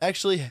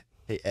actually,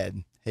 hey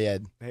Ed. Hey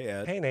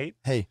Nate.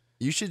 Hey,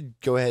 you should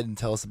go ahead and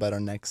tell us about our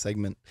next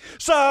segment.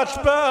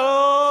 SATCh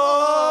Battle.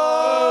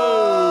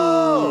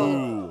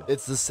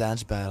 It's the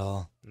SATCh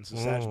Battle. It's the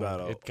SATCh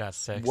Battle. It got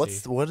sexy. What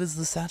is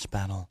the SATCh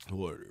Battle?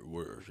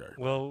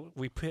 Well,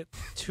 we pit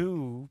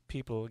two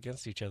people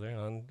against each other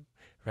on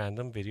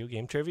random video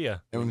game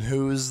trivia. And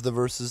who's the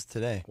versus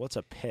today? What's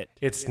a pit?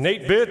 It's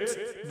Nate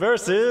Bit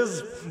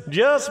versus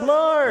Just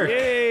Mark.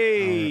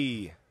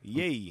 Yay!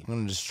 I'm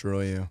gonna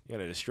destroy you. You're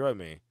gonna destroy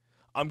me.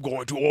 I'm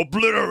going to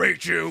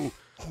obliterate you.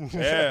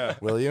 Yeah.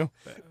 Will you?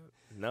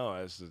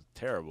 No, this is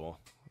terrible.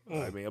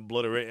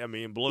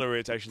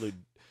 Obliterate's actually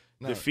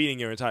defeating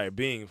your entire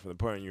being from the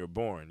point you were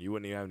born. You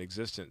wouldn't even have an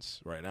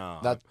existence right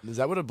now. Is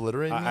that what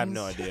obliterate means? I have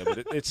no idea, but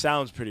it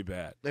sounds pretty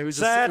bad.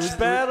 SATCh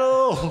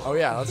Battle. Oh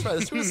yeah, that's right.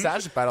 Let's do a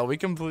SATCh Battle. We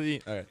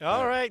completely.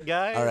 All right,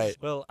 guys. All right.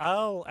 Well,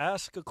 I'll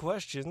ask a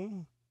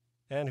question,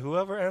 and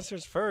whoever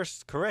answers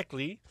first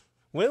correctly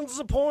wins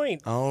the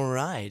point. All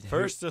right.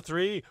 First to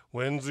three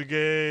wins the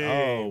game.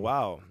 Oh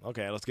wow.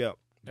 Okay, let's go.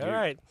 All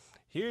right.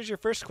 Here's your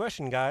first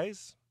question,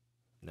 guys.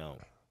 No.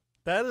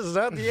 That is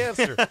not the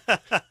answer.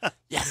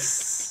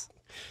 Yes.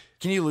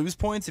 Can you lose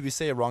points if you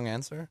say a wrong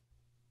answer?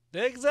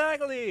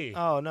 Exactly.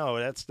 Oh no,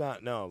 that's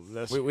not. No,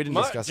 that's. We didn't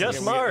discuss it.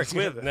 Just Mark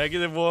with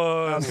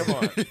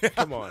 -1.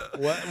 Come on.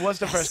 What's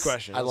the first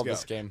question? I love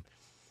this game.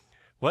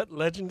 What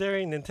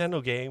legendary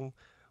Nintendo game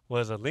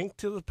was A Link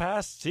to the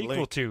Past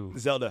sequel to?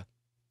 Zelda.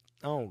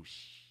 Oh.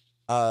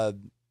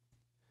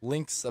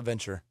 Link's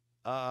Adventure.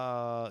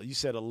 You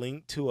said A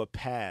Link to a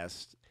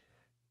Past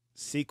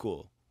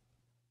sequel.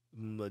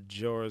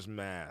 Majora's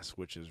Mask,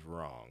 which is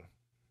wrong.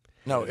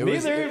 No,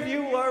 neither of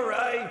you are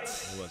right.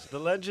 The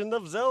Legend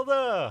of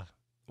Zelda.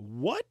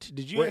 What?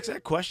 Did you ask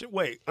that question?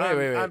 Wait. I'm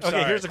Okay,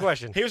 sorry. here's the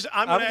question.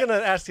 I'm gonna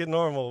ask it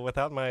normal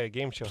without my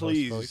game show.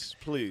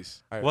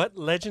 Please. Right. What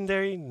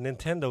legendary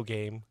Nintendo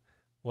game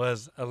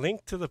was A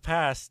Link to the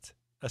Past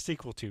a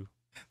sequel to?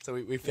 So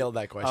we failed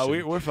that question. Oh,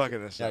 we're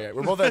fucking this up. Yeah,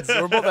 we're both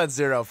at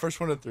 0. First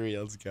one of 3.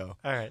 Let's go.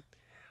 All right.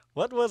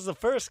 What was the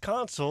first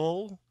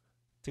console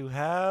to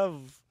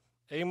have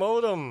a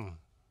modem?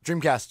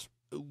 Dreamcast.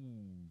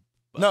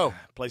 No.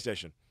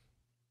 PlayStation.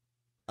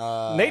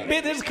 Nate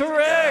Bit is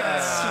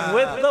correct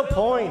with the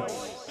point.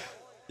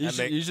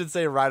 You should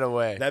say right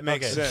away. That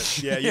makes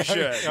sense. Yeah, you should.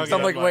 Okay. So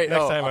I'm like, wait,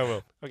 next time I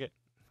will. Okay.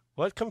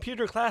 What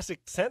computer classic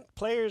sent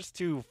players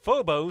to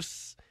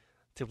Phobos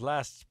to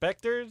blast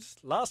specters,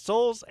 lost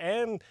souls,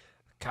 and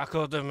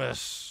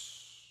cacodemons?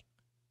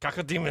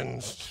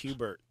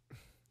 Hubert.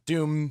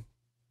 Doom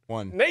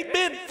 1. Nate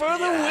Bit for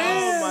the win.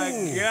 Oh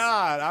my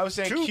God! I was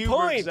saying 2 Hubert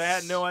points. 'cause I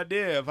had no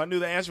idea. If I knew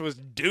the answer was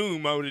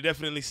Doom, I would have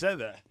definitely said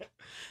that.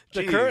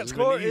 The Jeez, current it's been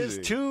score easy. is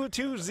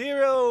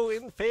 2-0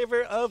 in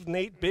favor of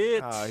Nate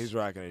Bit. Oh, he's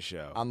rocking his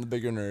show. I'm the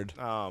bigger nerd.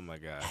 Oh my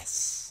God.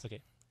 Yes.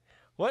 Okay.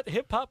 What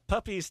hip-hop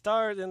puppy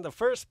starred in the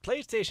first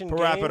PlayStation game?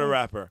 Parappa the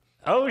Rapper.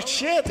 Oh,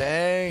 shit.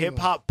 Dang. Hip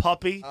hop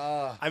puppy.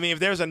 I mean, if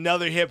there's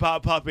another hip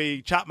hop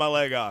puppy, chop my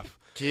leg off.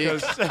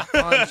 Kick, 'Cause-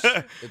 punch.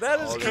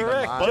 That is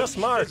correct. Just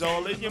Mark. It's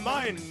all in your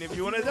mind. If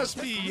you want to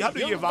dust me, how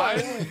do you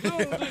vibe?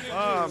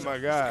 Oh my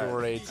god!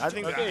 Great. I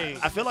think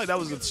I feel like that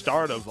was the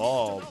start of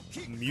all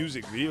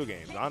music video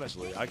games.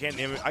 Honestly, I can't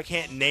name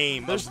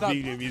a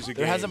video music.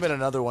 There game. hasn't been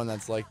another one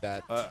that's like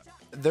that.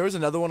 There was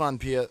another one on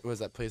was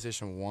that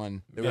PlayStation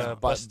 1? It was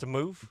Bust to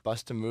Move.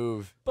 Bust to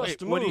Move. Bust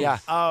to what do Move. you- Yeah.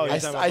 Oh, you're I,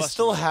 talking about I Bust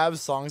still to Move. have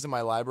songs in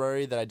my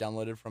library that I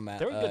downloaded from that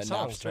They were good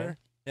songs, Napster. man.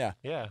 Yeah.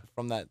 Yeah.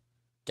 From that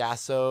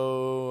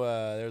Gasso.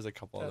 There's a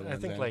couple other I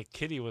ones. think in. like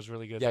Kitty was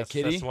really good. Yeah, that's,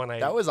 Kitty. That's one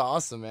That was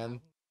awesome, man.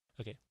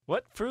 Okay.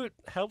 What fruit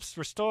helps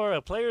restore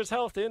a player's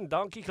health in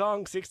Donkey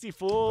Kong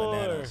 64?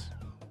 Bananas.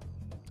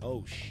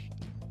 Oh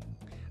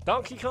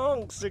Donkey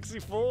Kong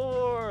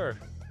 64.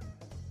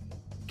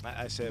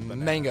 I said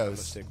bananas. Mangoes. I'm gonna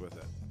stick with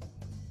it.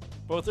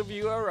 Both of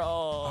you are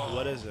wrong.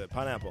 What is it?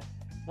 Pineapple.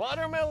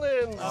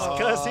 Watermelons,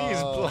 because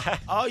he's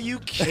black. Are you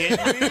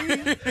kidding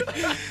me?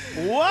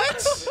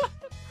 What?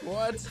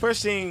 What?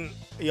 First thing,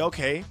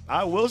 okay,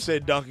 I will say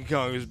Donkey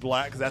Kong is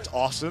black because that's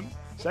awesome.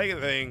 Second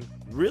thing,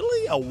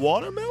 really? A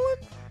watermelon?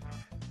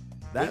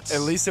 That's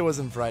At least it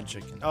wasn't fried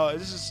chicken. Oh,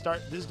 this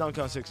is Donkey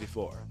Kong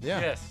 64.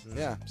 Yeah. Yes.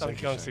 Yeah.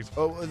 Donkey Kong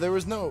 64. Oh, there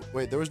was no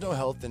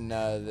health in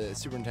the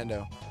Super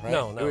Nintendo, right?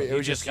 No, It you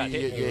was just got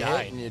hit and you you hit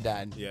died. and you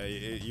died. Yeah,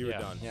 you were Yeah.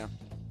 done. Yeah.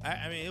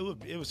 I mean,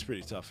 it was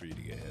pretty tough for you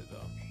to get hit though.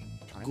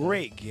 Kinda.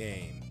 Great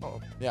game. Oh,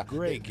 yeah.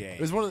 Great game.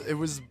 It was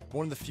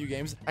one of the few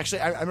games.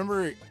 Actually, I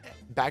remember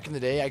back in the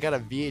day, I got a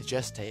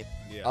VHS tape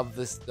Yeah. of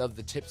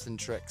the tips and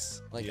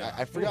tricks. Like Yeah.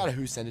 I forgot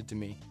who sent it to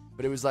me,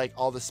 but it was like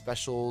all the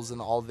specials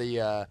and all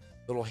the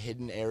little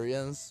hidden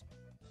areas.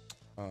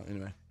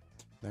 Anyway,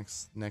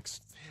 next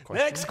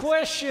question. Next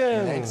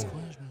question. Next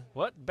question.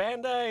 What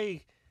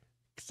Bandai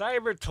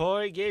Cyber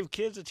Toy gave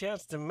kids a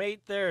chance to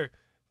mate their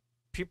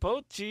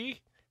pipochi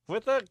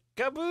with a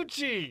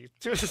kabuchi?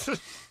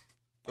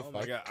 Oh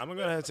my god, I'm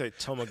gonna have to say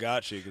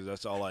Tamagotchi because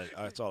that's all I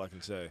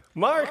can say.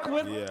 Mark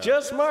with Yeah.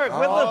 just Mark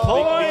with Oh, the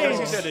Because he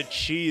points. said a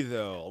chi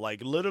though,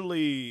 like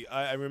literally,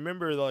 I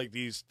remember like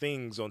these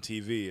things on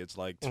TV. It's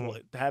like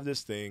have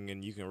this thing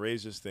and you can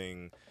raise this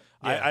thing.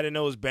 Yeah. I didn't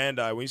know it was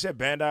Bandai. When you said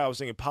Bandai, I was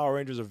thinking Power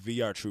Rangers or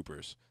VR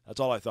Troopers. That's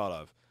all I thought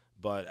of.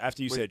 But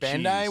after you Wait, said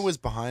Bandai cheese, was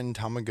behind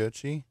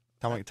Tamagotchi.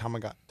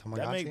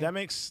 Tamagotchi.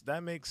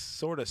 that makes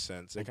sort of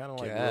sense. They kind of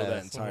like rule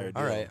that Yes. entire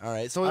deal. All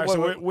right. So, All right, what, so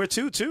what- we're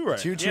 2-2 right.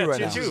 2-2 Yeah,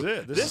 right 2-2. now. This is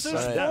it. This is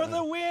right. for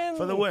the win.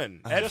 For the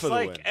win. Ed Just for the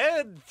like win.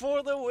 Ed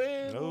for the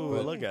win.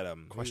 Oh, look at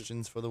him.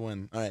 questions for the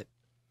win. All right.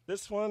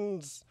 This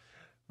one's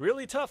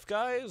really tough,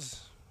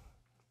 guys.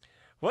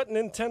 What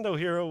Nintendo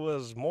hero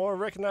was more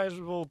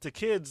recognizable to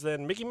kids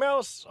than Mickey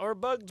Mouse or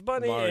Bugs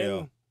Bunny? Mario.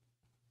 And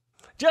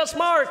Just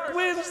Mark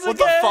wins the What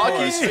game. the fuck? Are Are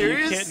you you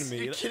serious? kidding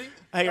me? You kidding?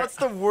 Hey, That's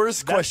the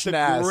worst That's question the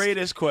asked.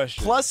 greatest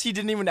question. Plus, he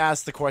didn't even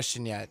ask the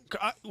question yet.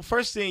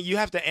 First thing, you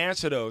have to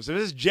answer those. If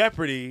it's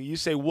Jeopardy, you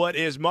say, what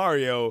is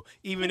Mario,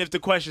 even if the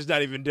question's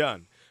not even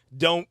done.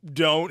 Don't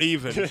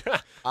even.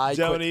 I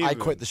Don't quit. I even.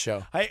 quit the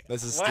show. Hey,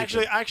 This is well,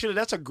 stupid. actually,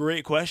 that's a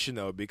great question,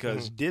 though,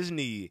 because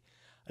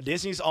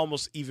Disney's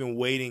almost even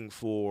waiting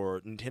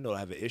for Nintendo to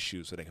have an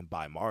issue so they can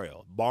buy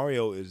Mario.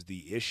 Mario is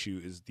the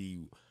issue, is the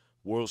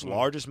world's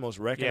largest, most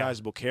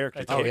recognizable character.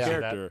 I totally see that.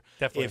 character.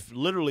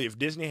 Definitely. If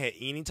Disney had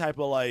any type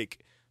of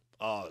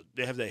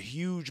they have that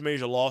huge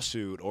major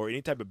lawsuit or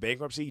any type of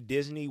bankruptcy,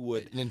 Disney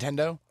would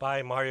Nintendo?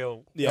 By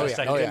Mario. yeah, Oh, yeah.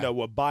 second. Oh, yeah. Nintendo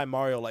would buy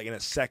Mario like in a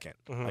second.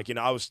 Mhm. Like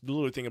I was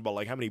literally thinking about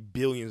like how many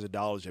billions of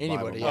dollars they buy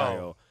Anybody, with yeah.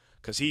 Mario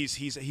because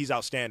he's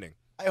outstanding.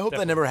 I hope Definitely.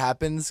 that never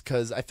happens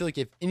because I feel like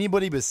if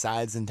anybody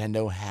besides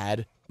Nintendo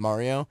had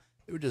Mario,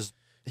 it would just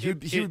he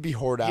would be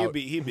hoard out.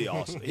 He'd be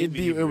awesome. It'd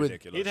be- it would-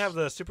 ridiculous. You'd have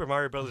the Super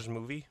Mario Brothers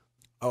movie.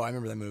 Oh, I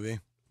remember that movie.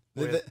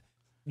 With-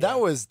 That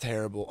was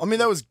terrible. I mean,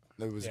 that was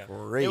Yeah.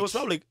 great.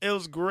 It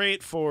was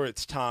great for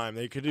its time.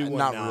 They could do one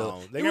not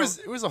now. really.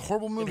 It was a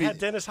horrible It movie. had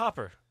Dennis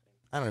Hopper.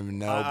 I don't even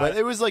know, but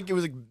it was like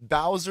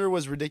Bowser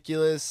was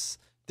ridiculous.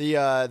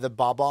 The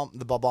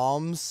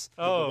bob-ombs.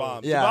 Oh, The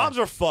bombs. Yeah. The bombs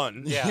are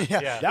fun. Yeah.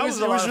 That That was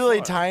was a it lot was of really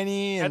fun.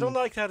 tiny. And I don't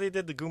like how they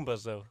did the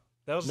Goombas though.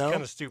 That was No?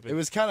 kind of stupid. It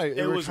was kind of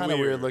It was kind of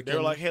weird looking. They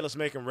were like, hey, let's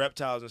make them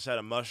reptiles instead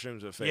of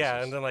mushrooms with faces.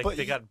 yeah, and then like But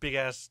they you- got big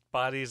ass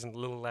bodies and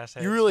little ass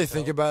heads. you really so-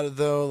 think about it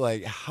though,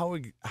 like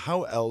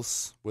how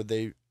else would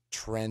they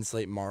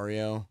translate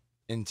Mario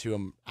into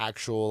an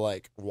actual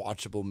like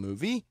watchable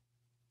movie?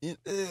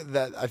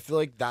 That I feel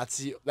like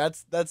that's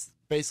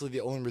basically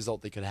the only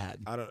result they could have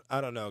had.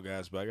 I don't know,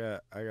 guys, but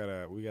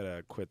we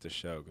gotta quit the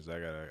show because I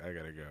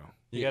gotta go.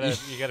 You gotta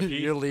pee.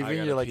 You're I leaving.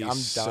 gotta You're like pee I'm done.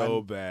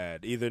 so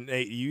bad. Either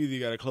Nate, you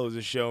either gotta close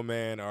the show,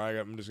 man, or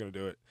I'm just gonna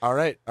do it. All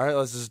right.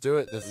 Let's just do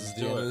it. This is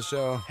the do end it. of the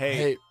show.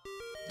 Hey.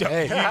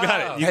 hey, You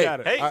got it. You Hey. got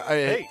it.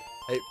 Hey,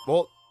 hey.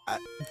 Well,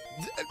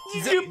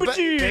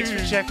 Thanks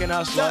for checking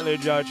out Slightly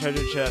Ajar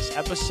Treasure Chest,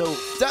 episode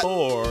That-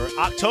 4,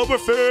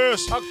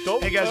 Oktoberfest.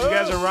 Oktoberfest. Hey guys, if you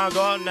guys are around,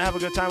 go out and have a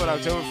good time at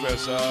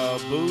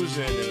Oktoberfest,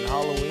 boozing and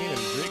Halloween and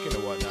drinking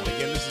and whatnot.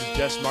 Again, this is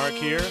Just Mark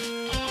here.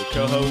 Your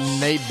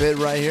co-host Nate Bit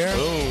right here.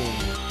 Boom.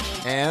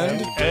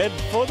 And Ed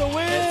for the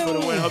win. Ed for the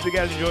win. Hope you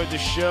guys enjoyed the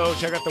show.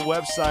 Check out the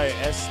website,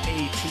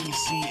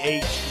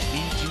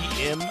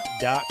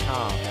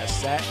 SATChVGM.com.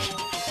 That's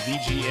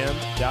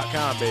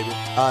SATChVGM.com, baby.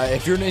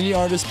 If you're an indie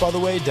artist, by the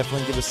way,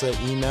 definitely give us an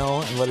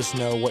email and let us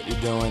know what you're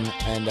doing.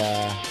 And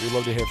we'd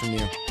love to hear from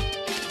you.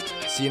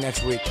 See you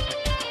next week.